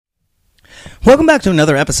Welcome back to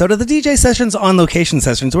another episode of the DJ Sessions on Location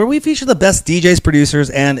Sessions, where we feature the best DJs,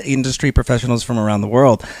 producers, and industry professionals from around the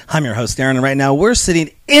world. I'm your host, Darren, and right now we're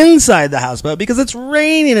sitting inside the houseboat because it's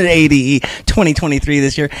raining at ADE 2023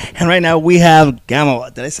 this year. And right now we have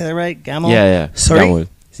Gamuel. Did I say that right? Gamuel? Yeah. Sori?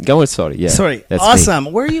 Gamuel, Sori, yeah. Sori. That's awesome.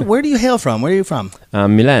 Me. Where do you hail from? Where are you from?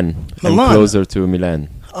 Milan. I'm closer to Milan.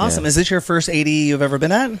 Awesome. Yeah. Is this your first ADE you've ever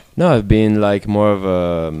been at? No, I've been like more of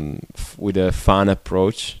a with a fun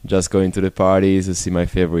approach, just going to the parties to see my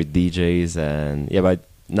favorite DJs, and yeah. But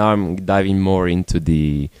now I'm diving more into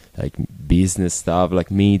the like business stuff, like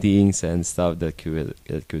meetings and stuff that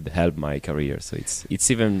could help my career. So it's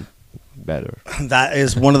even better. That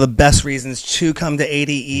is one of the best reasons to come to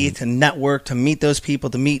ADE, to network, to meet those people,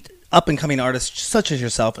 to meet up-and-coming artists such as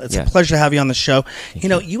yourself. It's a pleasure to have you on the show.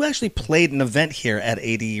 You actually played an event here at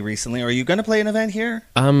ADE recently. Are you going to play an event here?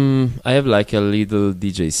 I have like a little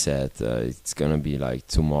DJ set. It's going to be like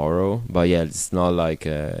tomorrow. But yeah, it's not like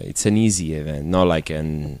it's an easy event, not like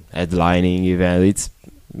an headlining event.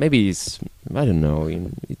 I don't know.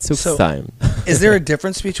 It took time. Is there a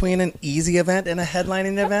difference between an easy event and a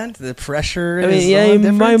headlining event? The pressure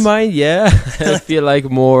in my mind, yeah. I feel like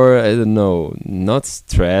more, I don't know, not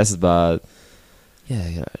stressed, but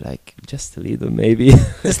yeah, like just a little maybe.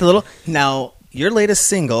 Just a little? Now, your latest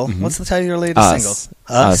single, what's the title of your latest single?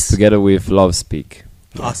 Us, together with Love Speak.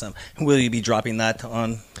 Yeah. Awesome. Will you be dropping that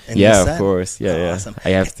on in the set? Of course. Yeah, awesome. I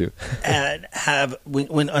have to. And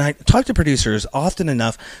when I talk to producers, often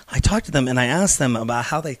enough, I talk to them and I ask them about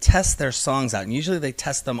how they test their songs out. And usually they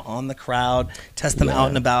test them on the crowd, test them out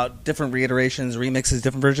and about, different reiterations, remixes,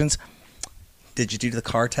 different versions. Did you do the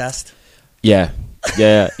car test? Yeah.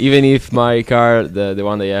 Even if my car, the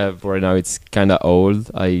one that I have right now, it's kind of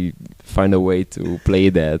old, I find a way to play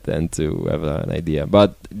that and to have an idea.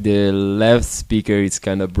 But the left speaker is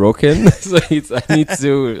kind of broken, so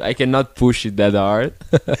I cannot push it that hard.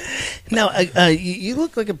 Now, you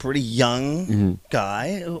look like a pretty young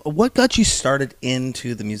guy. What got you started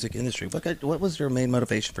into the music industry? What was your main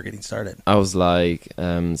motivation for getting started? I was like,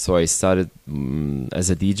 so I started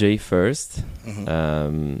as a DJ first.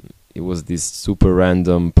 It was this super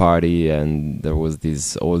random party, and there was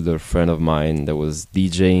this older friend of mine that was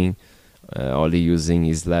DJing, only using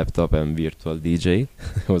his laptop and virtual DJ.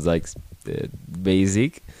 It was like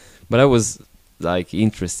basic, but I was like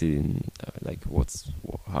interested in like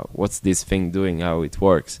what's this thing doing, how it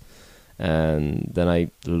works, and then I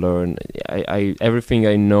learned. I everything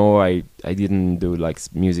I know. I didn't do like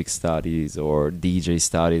music studies or DJ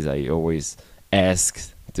studies. I always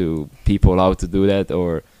asked to people how to do that,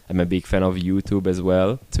 or I'm a big fan of YouTube as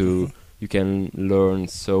well. You can learn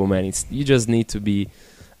so many. You just need to be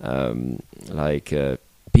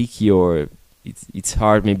picky, or it's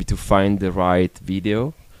hard maybe to find the right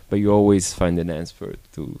video, but you always find an answer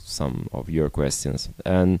to some of your questions.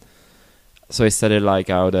 And so I started like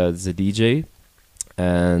out as a DJ,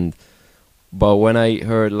 but when I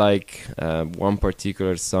heard like one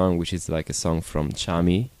particular song, which is like a song from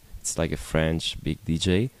Chami, it's like a French big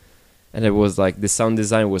DJ. And it was like the sound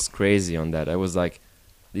design was crazy on that. I was like,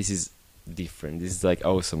 this is different. This is like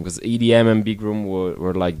awesome, because EDM and big room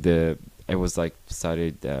were like I was like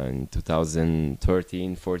started in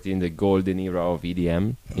 2013, 14, the golden era of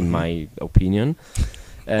EDM in my opinion.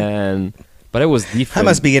 But it was different. I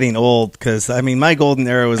must be getting old, because I mean my golden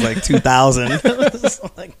era was like 2000,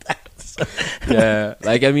 something like that. So. Yeah,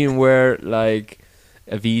 like I mean where like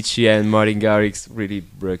Avicii and Martin Garrix really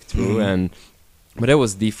broke through But that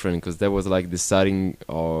was different, because that was like the starting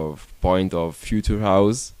of point of future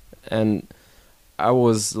house, and I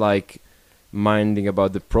was like minding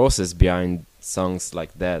about the process behind songs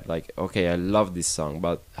like that. Like, okay, I love this song,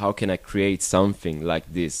 but how can I create something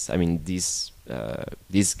like this? I mean, this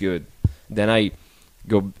good. Then I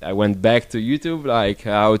went back to YouTube, like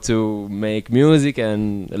how to make music,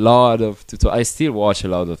 and a lot of I still watch a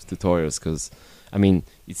lot of tutorials, because I mean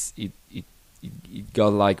it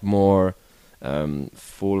got like more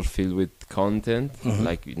fulfilled with content.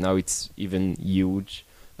 Like now it's even huge,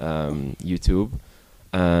 YouTube,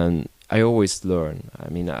 and I always learn. I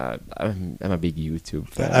mean, I'm a big YouTube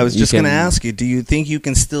fan. I was just going to ask you, do you think you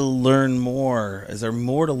can still learn more? Is there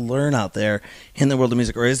more to learn out there in the world of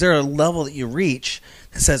music, or is there a level that you reach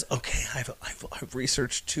that says, okay, I've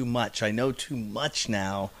researched too much, I know too much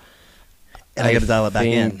now, and I got to dial it back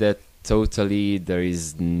in? I think that totally there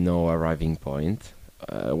is no arriving point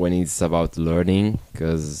when it's about learning,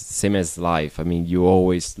 because same as life, I mean, you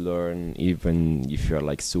always learn. Even if you're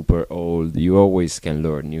like super old, you always can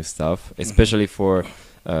learn new stuff, especially for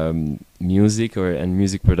music and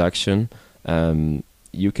music production.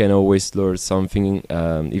 you can always learn something,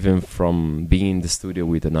 even from being in the studio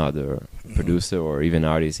with another producer or even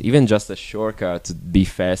artist. Even just a shortcut to be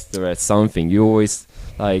faster at something. You always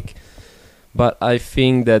like. But I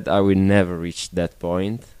think that I will never reach that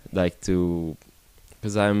point, like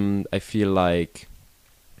because I feel like,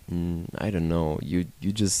 I don't know. You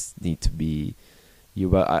just need to be you.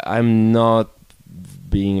 But I'm not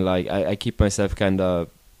being like I keep myself kind of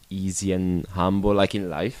easy and humble, like in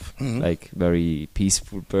life, like very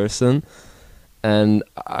peaceful person. And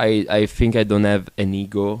I think I don't have an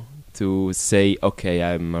ego to say, okay,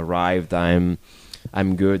 I'm arrived, I'm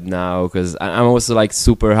good now, because I'm also like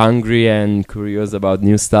super hungry and curious about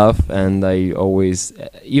new stuff. And I always,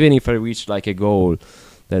 even if I reach like a goal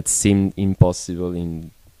that seemed impossible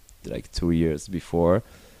in like 2 years before,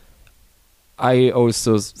 I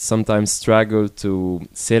also sometimes struggle to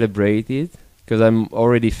celebrate it, because I'm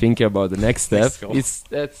already thinking about the next step.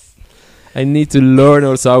 I need to learn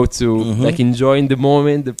also how to like enjoy in the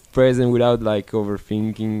moment, the present, without like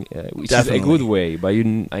overthinking, which is a good way. But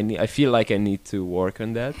I feel like I need to work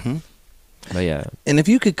on that. But yeah. And if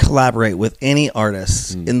you could collaborate with any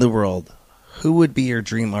artist in the world, who would be your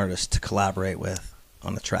dream artist to collaborate with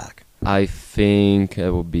on a track? I think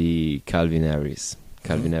it would be Calvin Harris.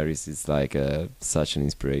 Calvin Harris is like such an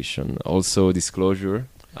inspiration. Also, Disclosure.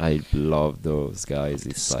 I love those guys.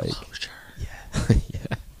 It's Disclosure. Like,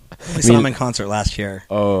 yeah. We saw him in concert last year.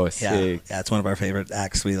 Oh, sick. Yeah, it's one of our favorite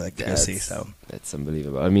acts we like to go see. So that's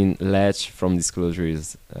unbelievable. I mean, Latch from Disclosure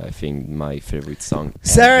is, I think, my favorite song.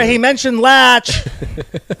 Sarah, he mentioned Latch.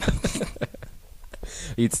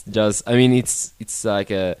 It's just, I mean, it's like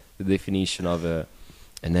the definition of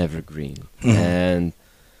an evergreen. And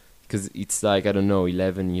because it's like, I don't know,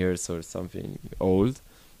 11 years or something old,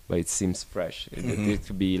 but it seems fresh. It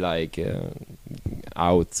could be like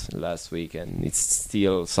out last week, and it's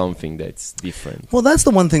still something that's different. Well, that's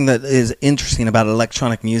the one thing that is interesting about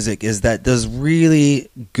electronic music, is that those really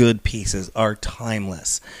good pieces are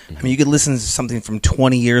timeless. I mean, you could listen to something from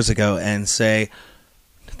 20 years ago and say,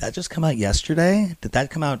 did that just come out yesterday? Did that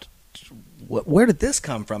come out? Where did this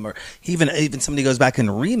come from? Or even somebody goes back and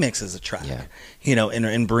remixes a track,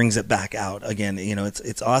 and brings it back out again.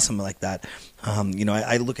 It's awesome like that.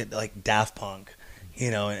 I look at like Daft Punk,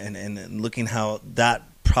 and looking how that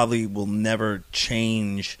probably will never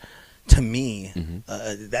change. To me,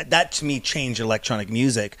 that to me changed electronic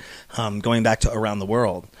music, going back to Around the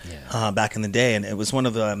World, back in the day, and it was one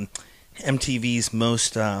of MTV's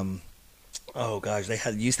most. Oh gosh, they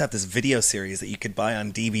used to have this video series that you could buy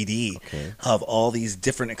on DVD of all these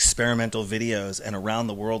different experimental videos, and Around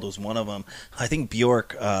the World was one of them. I think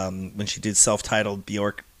Bjork, when she did self-titled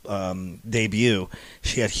Bjork debut,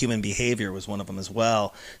 she had Human Behavior was one of them as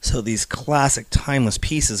well. So these classic timeless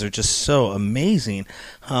pieces are just so amazing.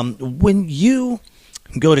 When you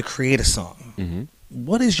go to create a song,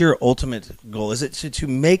 what is your ultimate goal? Is it to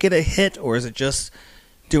make it a hit, or is it just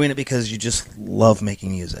doing it because you just love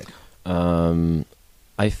making music?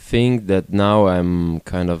 I think that now I'm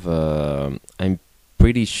kind of I'm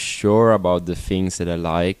pretty sure about the things that I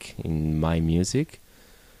like in my music.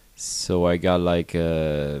 So I got like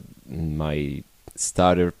my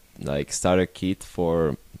starter kit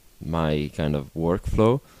for my kind of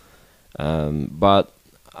workflow. But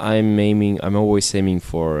I'm always aiming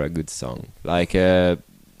for a good song. Like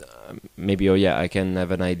maybe I can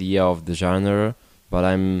have an idea of the genre, but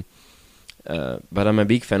I'm a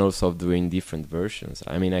big fan also of doing different versions.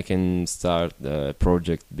 I mean, I can start the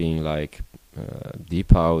project being like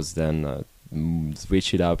deep house, then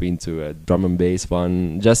switch it up into a drum and bass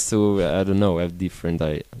one, just to, I don't know, have different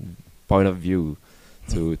point of view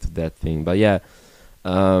to that thing. But yeah,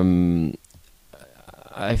 I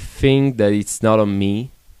think that it's not on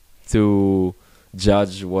me to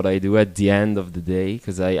judge what I do at the end of the day,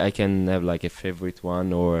 because I can have like a favorite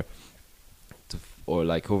one, or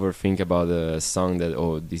like overthink about a song that,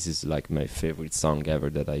 this is like my favorite song ever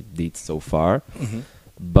that I did so far.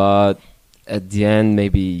 But at the end,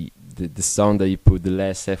 maybe the song that you put the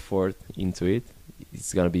less effort into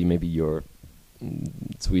it's gonna be maybe your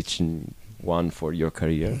switching one for your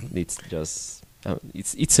career. It's just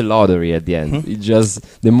it's a lottery at the end. It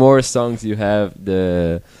just, the more songs you have,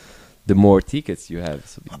 the more tickets you have.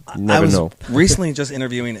 So you never know. I was recently just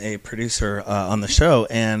interviewing a producer on the show,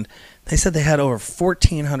 and they said they had over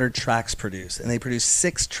 1,400 tracks produced, and they produce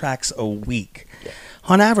 6 tracks a week. Yeah.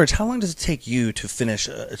 On average, how long does it take you to finish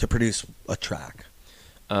to produce a track?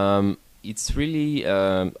 It's really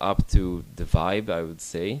up to the vibe, I would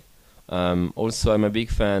say. Also, I'm a big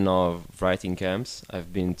fan of writing camps.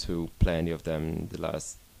 I've been to plenty of them in the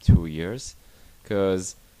last 2 years,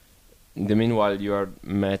 because in the meanwhile, you are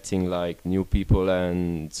meeting like new people,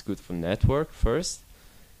 and it's good for network first.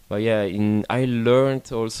 But yeah, I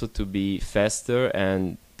learned also to be faster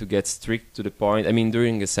and to get strict to the point. I mean,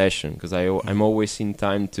 during a session, because I'm always in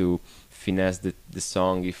time to finesse the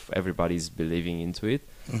song if everybody's believing into it.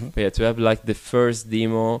 But yeah, to have like the first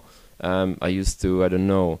demo, I used to, I don't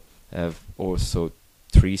know, have also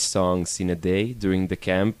 3 songs in a day during the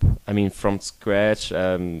camp. I mean, from scratch,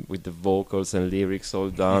 with the vocals and lyrics all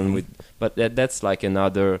done. But that's like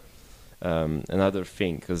another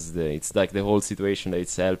thing, because it's like the whole situation that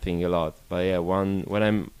it's helping a lot. But yeah, when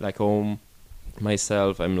I'm like home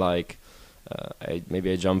myself, I'm like,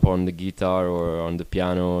 maybe I jump on the guitar or on the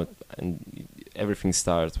piano, and everything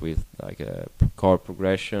starts with like a chord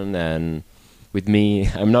progression. And with me,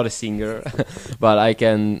 I'm not a singer, but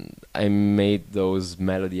I made those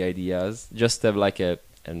melody ideas just to have like a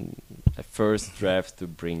first draft to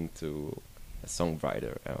bring to a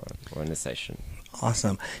songwriter or in a session.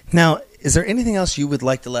 Awesome. Now, is there anything else you would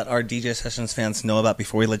like to let our DJ Sessions fans know about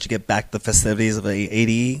before we let you get back to the festivities of the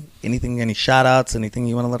ADE? Anything, any shout-outs, anything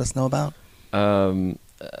you want to let us know about?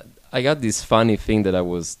 I got this funny thing that I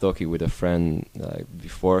was talking with a friend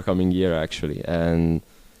before coming here, actually, and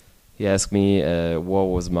he asked me what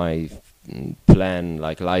was my plan,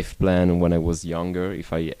 like life plan when I was younger,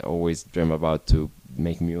 if I always dreamt about to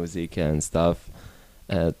make music and stuff.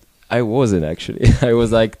 I wasn't, actually. I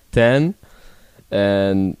was like 10.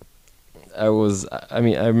 And I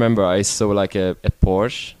remember I saw like a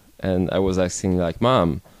Porsche, and I was asking like,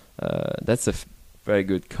 Mom, that's a very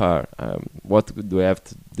good car. What do I have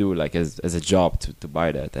to do like as a job to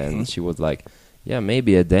buy that? And she was like, yeah,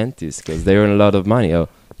 maybe a dentist, because they earn a lot of money. Oh,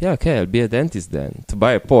 yeah, okay, I'll be a dentist then, to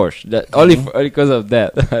buy a Porsche. Only because of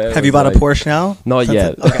that. Have you bought a Porsche now? Not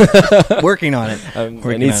yet. Okay. Working on it. I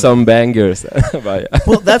need some bangers.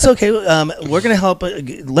 Well, that's okay. We're going to help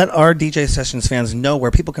let our DJ Sessions fans know where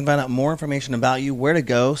people can find out more information about you, where to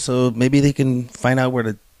go, so maybe they can find out where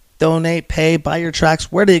to donate, pay, buy your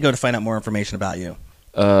tracks. Where do you go to find out more information about you?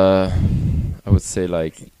 I would say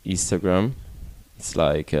like Instagram. It's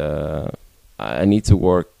like I need to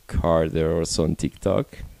work harder also on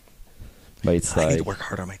TikTok. But it's I need to work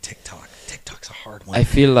harder on my TikTok. TikTok's a hard one. I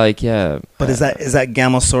feel like, yeah. But is that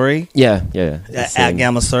Gamuel Sori? Yeah. At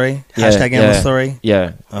Gamuel Sori? Yeah, Hashtag Gamuel Sori?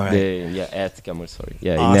 Yeah. All right. At Gamuel Sori.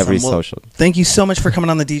 Yeah, awesome. In every well, social. Thank you so much for coming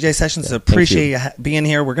on the DJ Sessions. Yeah, Appreciate you being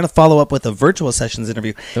here. We're going to follow up with a virtual sessions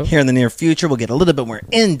interview here in the near future. We'll get a little bit more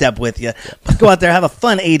in-depth with you. But go out there, have a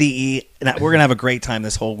fun ADE, and we're going to have a great time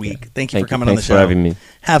this whole week. Thank you for coming on the show. Thanks for having me.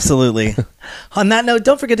 Absolutely. On that note,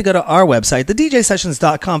 don't forget to go to our website,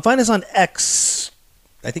 thedjsessions.com. Find us on X.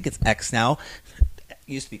 I think it's X now. It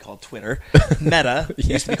used to be called Twitter. Meta.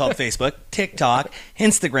 Used to be called Facebook. TikTok.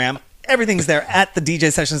 Instagram. Everything's there at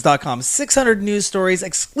thedjsessions.com. 600 news stories,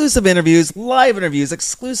 exclusive interviews, live interviews,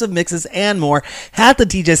 exclusive mixes, and more at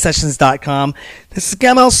thedjsessions.com. This is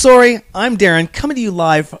Gamuel Sori. I'm Darren, coming to you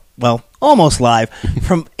live, well, almost live,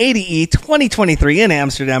 from ADE 2023 in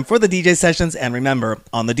Amsterdam for the DJ Sessions. And remember,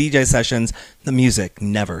 on the DJ Sessions, the music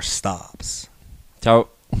never stops. Ciao.